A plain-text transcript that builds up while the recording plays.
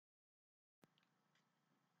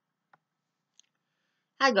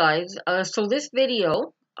Hi guys, so this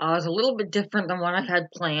video is a little bit different than what I had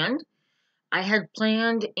planned. I had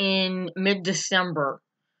planned in mid-December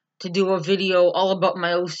to do a video all about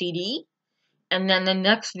my OCD, and then the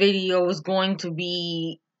next video was going to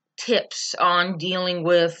be tips on dealing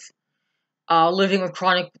with living with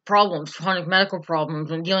chronic problems, chronic medical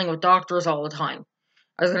problems, and dealing with doctors all the time.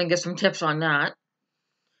 I was going to get some tips on that.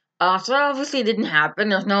 So that obviously didn't happen.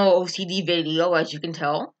 There's no OCD video, as you can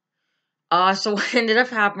tell. So what ended up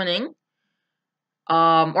happening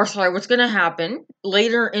what's gonna happen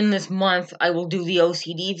later in this month, I will do the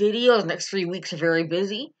OCD video. The next 3 weeks are very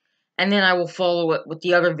busy, and then I will follow it with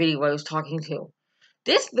the other video I was talking to.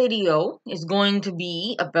 This video is going to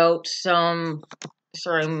be about I'm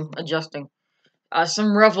adjusting,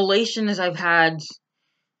 some revelations I've had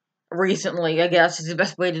recently, I guess is the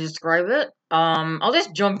best way to describe it. I'll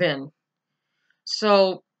just jump in.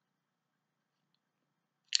 So,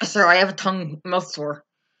 sorry, I have a mouth sore.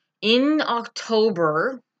 In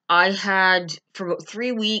October, I had, for about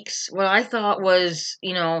 3 weeks, what I thought was,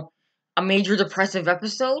 a major depressive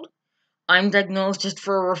episode. I'm diagnosed, just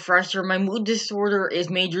for a refresher, my mood disorder is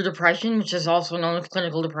major depression, which is also known as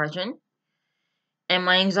clinical depression. And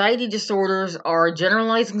my anxiety disorders are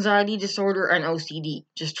generalized anxiety disorder and OCD,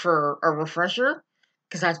 just for a refresher,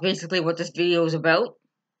 because that's basically what this video is about.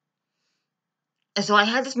 And so I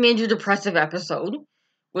had this major depressive episode,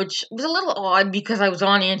 which was a little odd because I was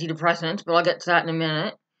on antidepressants, but I'll get to that in a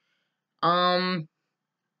minute. And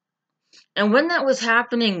when that was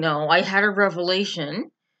happening, though, I had a revelation.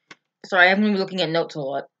 Sorry, I haven't been looking at notes a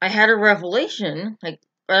lot. I had a revelation, that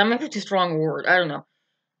might be too strong a word, I don't know.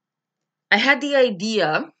 I had the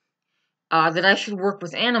idea that I should work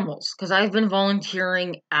with animals, because I've been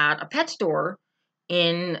volunteering at a pet store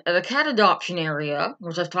in the cat adoption area,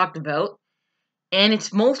 which I've talked about. And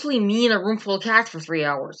it's mostly me in a room full of cats for 3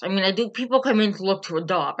 hours. I mean, people come in to look to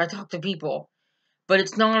adopt. I talk to people. But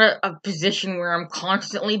it's not a position where I'm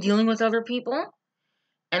constantly dealing with other people.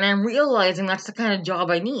 And I'm realizing that's the kind of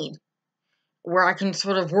job I need, where I can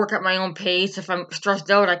sort of work at my own pace. If I'm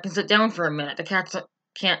stressed out, I can sit down for a minute. The cats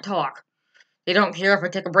can't talk. They don't care if I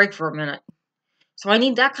take a break for a minute. So I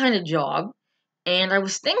need that kind of job. And I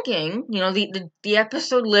was thinking, the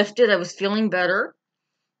episode lifted. I was feeling better.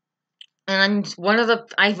 And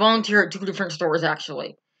I volunteer at 2 different stores,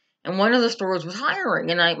 actually. And one of the stores was hiring.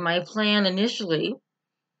 And my plan initially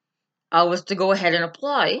was to go ahead and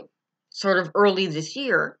apply sort of early this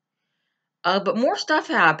year. But more stuff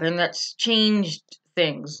happened that's changed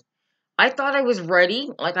things. I thought I was ready.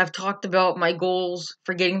 Like, I've talked about my goals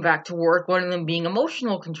for getting back to work, one of them being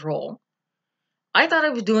emotional control. I thought I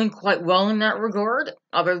was doing quite well in that regard,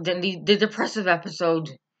 other than the depressive episode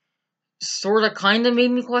sort of kind of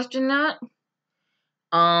made me question that.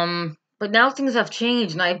 But now things have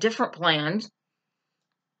changed and I have different plans,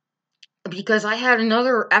 because I had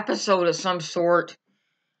another episode of some sort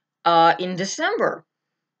in December.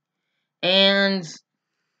 And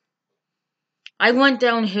I went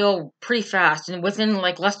downhill pretty fast, and within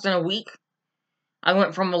less than a week, I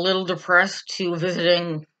went from a little depressed to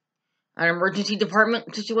visiting an emergency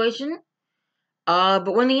department situation.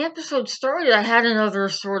 But when the episode started, I had another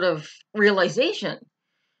sort of realization.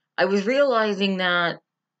 I was realizing that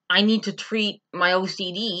I need to treat my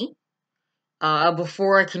OCD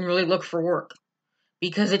before I can really look for work,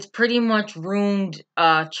 because it's pretty much ruined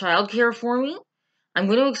childcare for me. I'm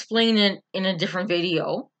going to explain it in a different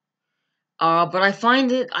video. But I find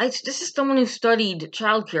this is someone who studied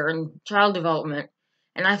childcare and child development,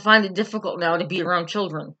 and I find it difficult now to be around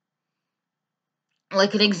children.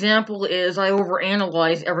 Like, an example is I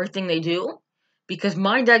overanalyze everything they do, because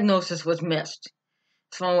my diagnosis was missed.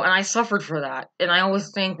 And I suffered for that. And I always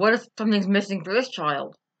think, what if something's missing for this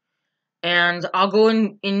child? And I'll go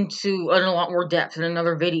into a lot more depth in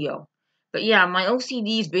another video. But yeah, my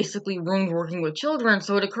OCD is basically ruined working with children,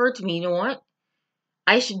 so it occurred to me, you know what?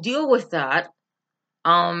 I should deal with that.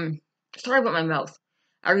 Sorry about my mouth.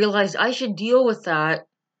 I realized I should deal with that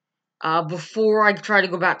before I try to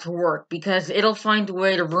go back to work, because it'll find a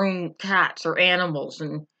way to ruin cats or animals,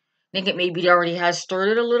 and I think it maybe already has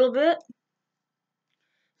started a little bit.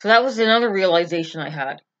 So that was another realization I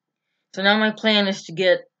had. So now my plan is to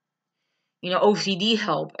get, OCD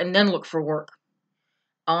help and then look for work.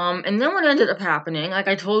 And then what ended up happening, like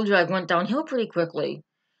I told you, I went downhill pretty quickly.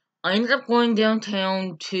 I ended up going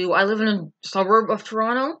downtown I live in a suburb of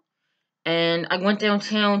Toronto, and I went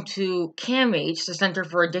downtown to CAMH, the Center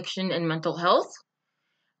for Addiction and Mental Health.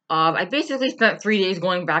 I basically spent 3 days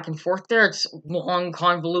going back and forth there. It's long,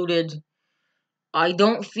 convoluted. I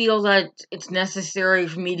don't feel that it's necessary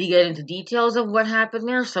for me to get into details of what happened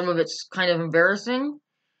there. Some of it's kind of embarrassing.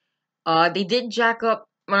 They did jack up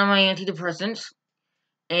one of my antidepressants,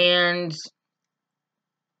 and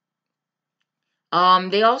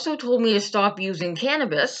they also told me to stop using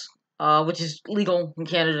cannabis, which is legal in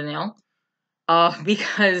Canada now,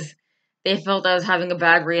 because they felt I was having a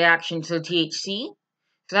bad reaction to THC.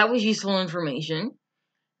 So that was useful information.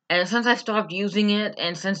 And since I stopped using it,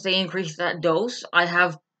 and since they increased that dose, I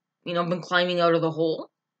have, been climbing out of the hole.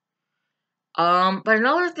 But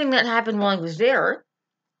another thing that happened while I was there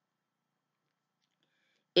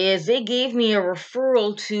is they gave me a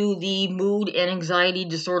referral to the mood and anxiety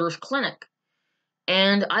disorders clinic.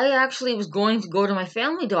 And I actually was going to go to my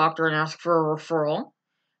family doctor and ask for a referral.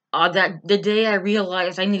 That the day I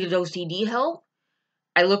realized I needed OCD help,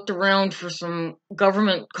 I looked around for some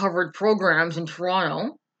government covered programs in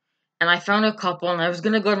Toronto, and I found a couple, and I was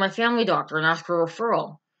going to go to my family doctor and ask for a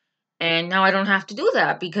referral. And now I don't have to do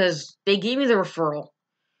that because they gave me the referral.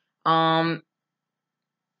 Um,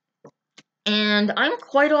 and I'm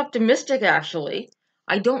quite optimistic, actually.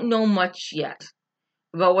 I don't know much yet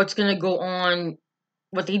about what's going to go on,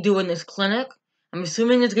 what they do in this clinic. I'm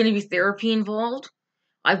assuming there's going to be therapy involved.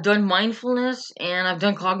 I've done mindfulness and I've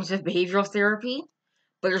done cognitive behavioral therapy,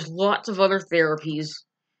 but there's lots of other therapies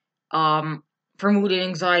for mood and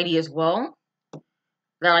anxiety as well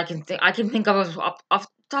that I can think of off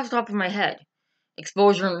the top of my head.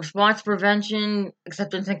 Exposure and response prevention,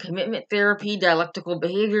 acceptance and commitment therapy, dialectical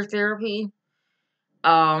behavior therapy.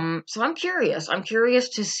 So I'm curious. I'm curious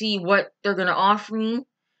to see what they're gonna offer me.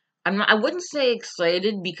 I wouldn't say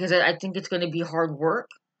excited because I think it's gonna be hard work,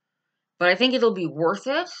 but I think it'll be worth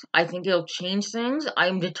it. I think it'll change things.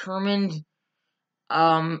 I'm determined.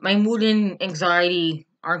 My mood and anxiety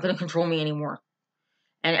aren't gonna control me anymore.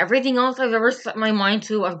 And everything else I've ever set my mind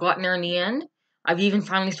to, I've gotten there in the end. I've even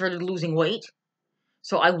finally started losing weight.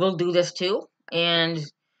 So I will do this too. And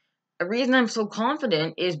the reason I'm so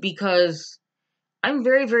confident is because I'm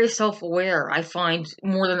very, very self-aware, I find,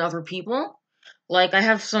 more than other people. Like I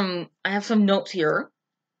have some notes here.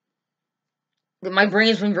 My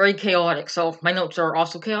brain's been very chaotic, so my notes are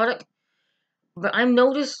also chaotic. But I'm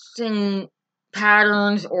noticing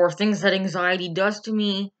patterns or things that anxiety does to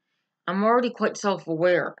me. I'm already quite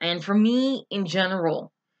self-aware. And for me, in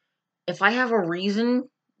general, if I have a reason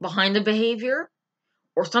behind the behavior,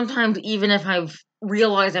 or sometimes even if I've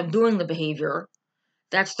realized I'm doing the behavior,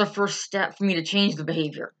 that's the first step for me to change the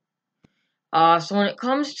behavior. So when it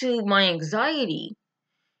comes to my anxiety,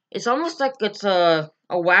 it's almost like it's a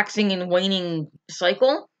waxing and waning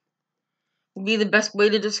cycle, would be the best way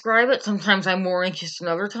to describe it. Sometimes I'm more anxious than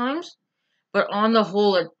other times, but on the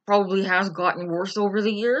whole, it probably has gotten worse over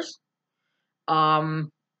the years.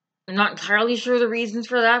 I'm not entirely sure the reasons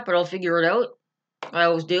for that, but I'll figure it out. I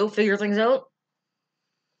always do, figure things out.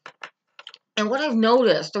 And what I've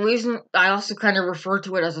noticed, the reason I also kind of refer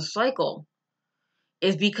to it as a cycle,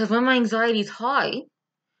 is because when my anxiety's high,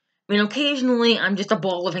 occasionally I'm just a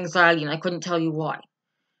ball of anxiety and I couldn't tell you why.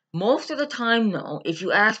 Most of the time, though, if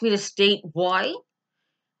you ask me to state why,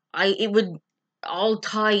 it would all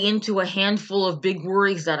tie into a handful of big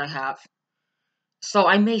worries that I have. So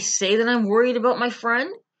I may say that I'm worried about my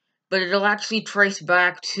friend, but it'll actually trace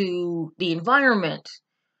back to the environment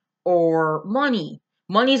or money.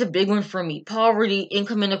 Money is a big one for me. Poverty,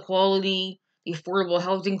 income inequality, the affordable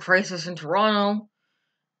housing crisis in Toronto,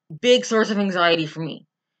 big source of anxiety for me.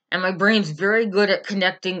 And my brain's very good at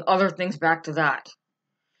connecting other things back to that.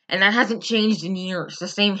 And that hasn't changed in years. The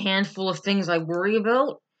same handful of things I worry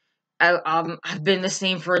about have been the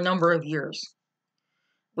same for a number of years.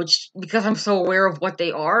 Which, because I'm so aware of what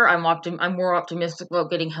they are, I'm more optimistic about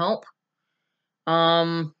getting help.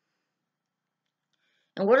 And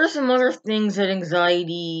what are some other things that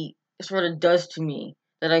anxiety sort of does to me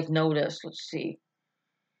that I've noticed? Let's see.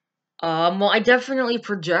 Well, I definitely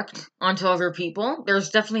project onto other people. There's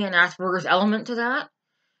definitely an Asperger's element to that,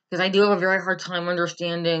 because I do have a very hard time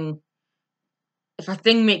understanding if a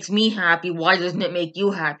thing makes me happy, why doesn't it make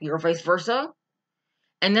you happy, or vice versa?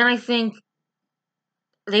 And then I think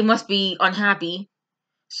they must be unhappy,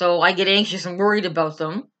 so I get anxious and worried about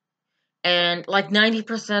them. And like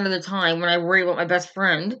 90% of the time when I worry about my best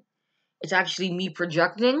friend, it's actually me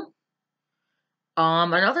projecting.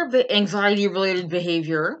 Another anxiety related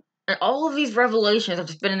behavior, and all of these revelations have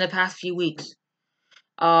just been in the past few weeks.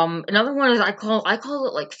 Another one is I call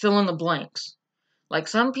it like fill in the blanks. Like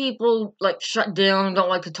some people like shut down and don't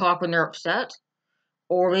like to talk when they're upset,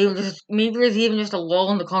 or maybe there's even just a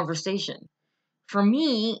lull in the conversation. For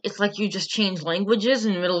me, it's like you just change languages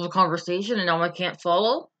in the middle of a conversation, and now I can't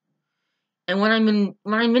follow. And when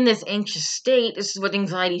I'm in this anxious state, this is what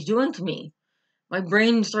anxiety is doing to me. My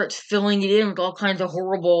brain starts filling it in with all kinds of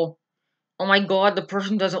horrible, oh my god, the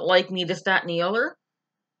person doesn't like me, this, that, and the other.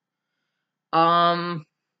 Um,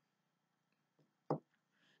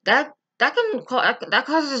 that that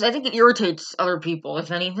causes, I think it irritates other people,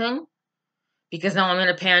 if anything, because now I'm in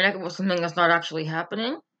a panic about something that's not actually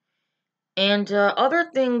happening. And other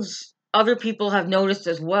things other people have noticed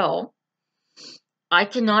as well. I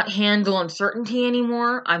cannot handle uncertainty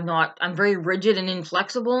anymore. I'm very rigid and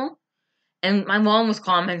inflexible. And my mom was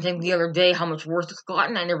commenting the other day how much worse it's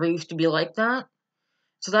gotten. I never used to be like that.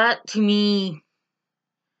 So that, to me,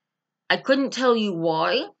 I couldn't tell you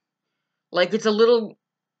why. Like, it's a little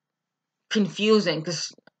confusing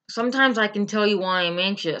because sometimes I can tell you why I'm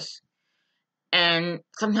anxious, and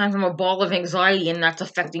sometimes I'm a ball of anxiety and that's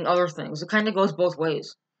affecting other things. It kind of goes both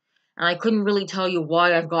ways. And I couldn't really tell you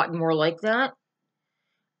why I've gotten more like that.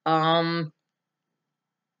 Um,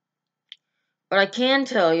 but I can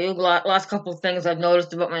tell you, last couple of things I've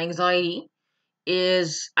noticed about my anxiety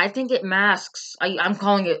is I think it masks. I'm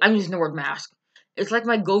calling it. I'm using the word mask. It's like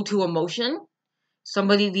my go-to emotion.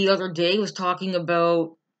 Somebody the other day was talking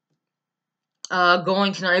about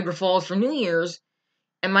going to Niagara Falls for New Year's,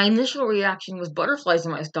 and my initial reaction was butterflies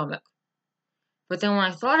in my stomach. But then when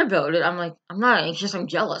I thought about it, I'm like, I'm not anxious. I'm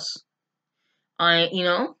jealous.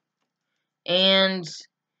 And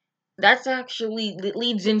that's actually it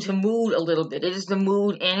leads into mood a little bit. It is the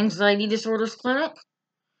mood and anxiety disorders clinic.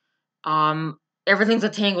 Um, Everything's a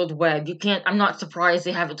tangled web. You can't. I'm not surprised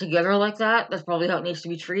they have it together like that. That's probably how it needs to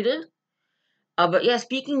be treated. But yeah,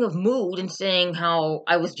 speaking of mood and saying how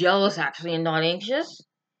I was jealous actually and not anxious,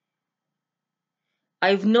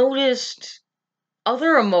 I've noticed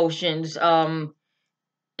other emotions,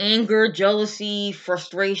 anger, jealousy,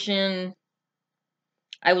 frustration,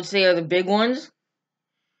 I would say are the big ones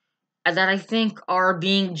that I think are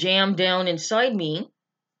being jammed down inside me.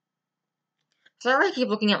 Sorry, I keep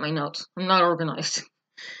looking at my notes. I'm not organized.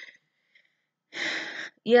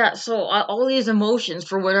 Yeah, so all these emotions,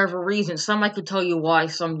 for whatever reason, some I could tell you why,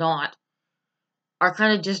 some not, are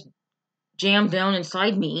kind of just jammed down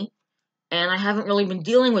inside me, and I haven't really been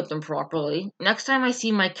dealing with them properly. Next time I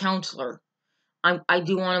see my counselor, I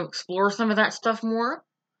do want to explore some of that stuff more.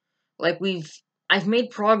 Like I've made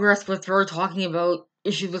progress with her talking about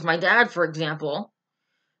issues with my dad, for example.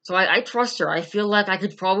 So I trust her. I feel like I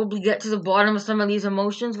could probably get to the bottom of some of these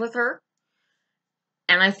emotions with her.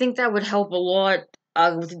 And I think that would help a lot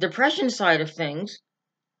with the depression side of things.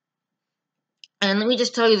 And let me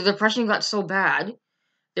just tell you, the depression got so bad.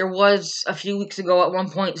 There was, a few weeks ago, at one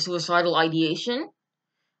point, suicidal ideation.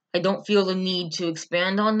 I don't feel the need to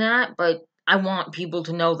expand on that, but I want people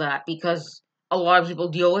to know that because a lot of people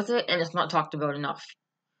deal with it and it's not talked about enough.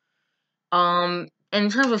 And in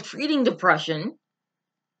terms of treating depression,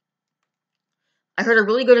 I heard a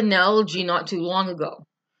really good analogy not too long ago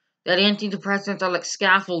that antidepressants are like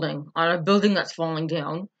scaffolding on a building that's falling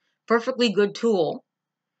down. Perfectly good tool,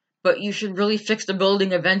 but you should really fix the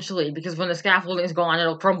building eventually because when the scaffolding is gone,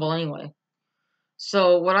 it'll crumble anyway.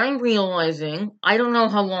 So what I'm realizing, I don't know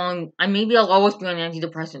how long. Maybe I'll always be on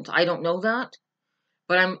antidepressants. I don't know that,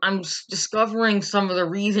 but I'm discovering some of the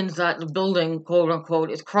reasons that the building, quote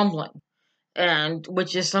unquote, is crumbling, and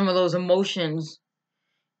which is some of those emotions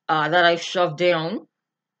that I've shoved down.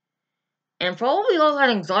 And probably all that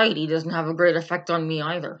anxiety doesn't have a great effect on me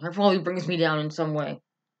either. That probably brings me down in some way.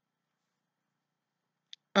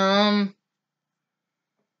 Um,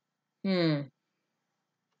 hmm.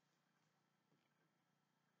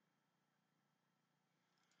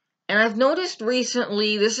 And I've noticed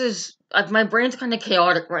recently, this is, like, my brain's kind of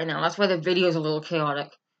chaotic right now. That's why the video is a little chaotic.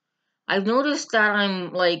 I've noticed that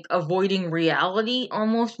I'm, like, avoiding reality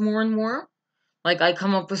almost more and more. Like, I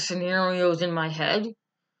come up with scenarios in my head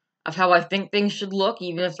of how I think things should look,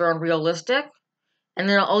 even if they're unrealistic. And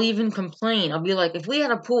then I'll even complain. I'll be like, if we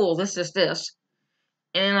had a pool, this.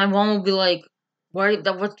 And my mom will be like, we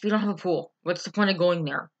don't have a pool. What's the point of going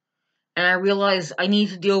there? And I realize I need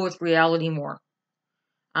to deal with reality more.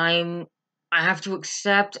 I'm, I have to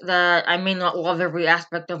accept that I may not love every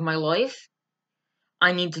aspect of my life.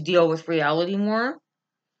 I need to deal with reality more.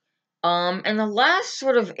 And the last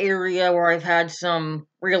sort of area where I've had some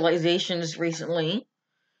realizations recently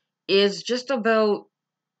is just about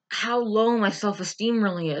how low my self-esteem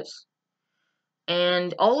really is.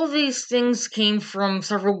 And all of these things came from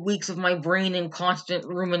several weeks of my brain in constant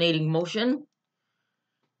ruminating motion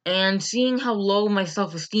and seeing how low my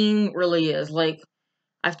self-esteem really is. Like,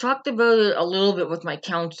 I've talked about it a little bit with my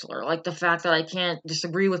counselor, like the fact that I can't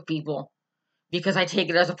disagree with people because I take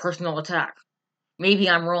it as a personal attack. Maybe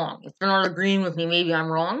I'm wrong. If they're not agreeing with me, maybe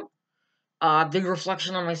I'm wrong. Big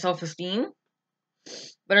reflection on my self-esteem.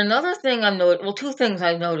 But another thing I've noticed, well, two things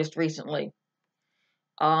I've noticed recently.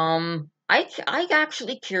 I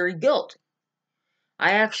actually carry guilt.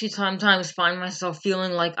 I actually sometimes find myself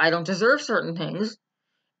feeling like I don't deserve certain things.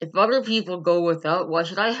 If other people go without, why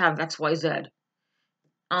should I have XYZ?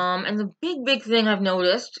 And the big thing I've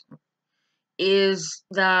noticed is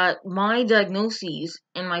that my diagnoses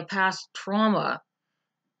and my past trauma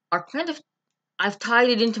are I've tied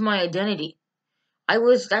it into my identity.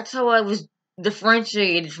 That's how I was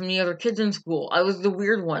differentiated from the other kids in school. I was the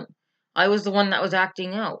weird one. I was the one that was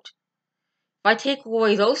acting out. If I take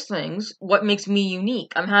away those things, what makes me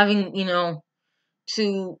unique? I'm having,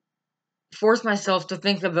 to force myself to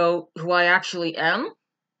think about who I actually am.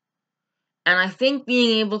 And I think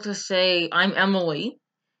being able to say, I'm Emily,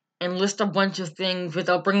 and list a bunch of things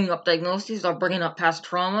without bringing up diagnoses, without bringing up past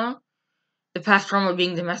trauma, the past trauma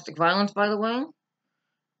being domestic violence, by the way,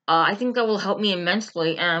 I think that will help me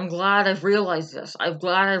immensely. And I'm glad I've realized this. I'm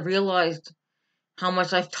glad I realized how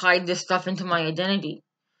much I've tied this stuff into my identity.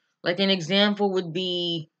 Like an example would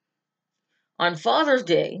be on Father's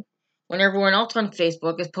Day, when everyone else on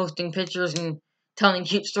Facebook is posting pictures and telling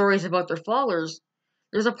cute stories about their fathers,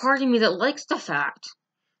 there's a part of me that likes the fact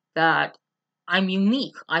that I'm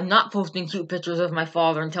unique. I'm not posting cute pictures of my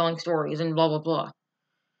father and telling stories and blah blah blah.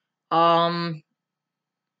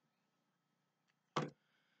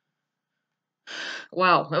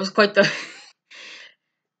 Wow, that was quite the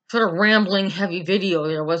sort of rambling, heavy video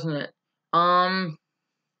there, wasn't it?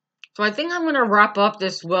 So I think I'm gonna wrap up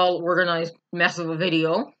this well-organized mess of a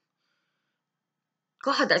video.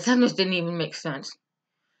 God, that sentence didn't even make sense.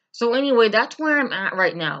 So anyway, that's where I'm at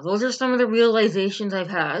right now. Those are some of the realizations I've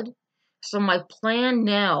had. So my plan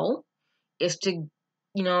now is to,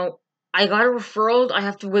 I got a referral. I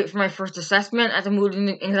have to wait for my first assessment at the mood and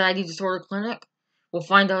anxiety disorder clinic. We'll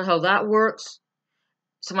find out how that works.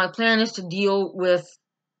 So my plan is to deal with,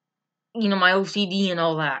 my OCD and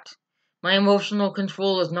all that. My emotional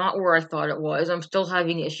control is not where I thought it was. I'm still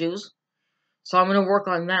having issues. So I'm going to work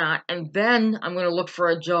on that. And then I'm going to look for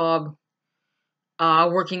a job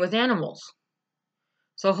working with animals.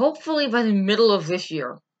 So hopefully by the middle of this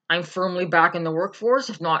year, I'm firmly back in the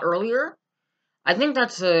workforce, if not earlier. I think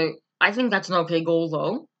that's an okay goal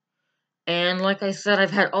though. And like I said,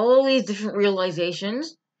 I've had all these different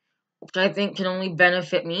realizations, which I think can only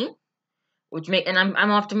benefit me. And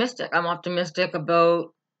I'm optimistic. I'm optimistic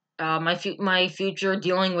about my future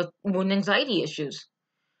dealing with mood anxiety issues.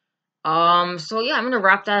 So yeah, I'm gonna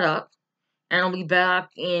wrap that up, and I'll be back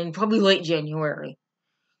in probably late January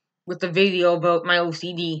with the video about my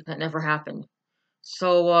OCD that never happened.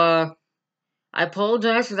 So I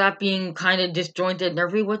apologize for that being kind of disjointed in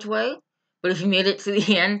every which way, but if you made it to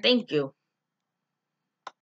the end, thank you.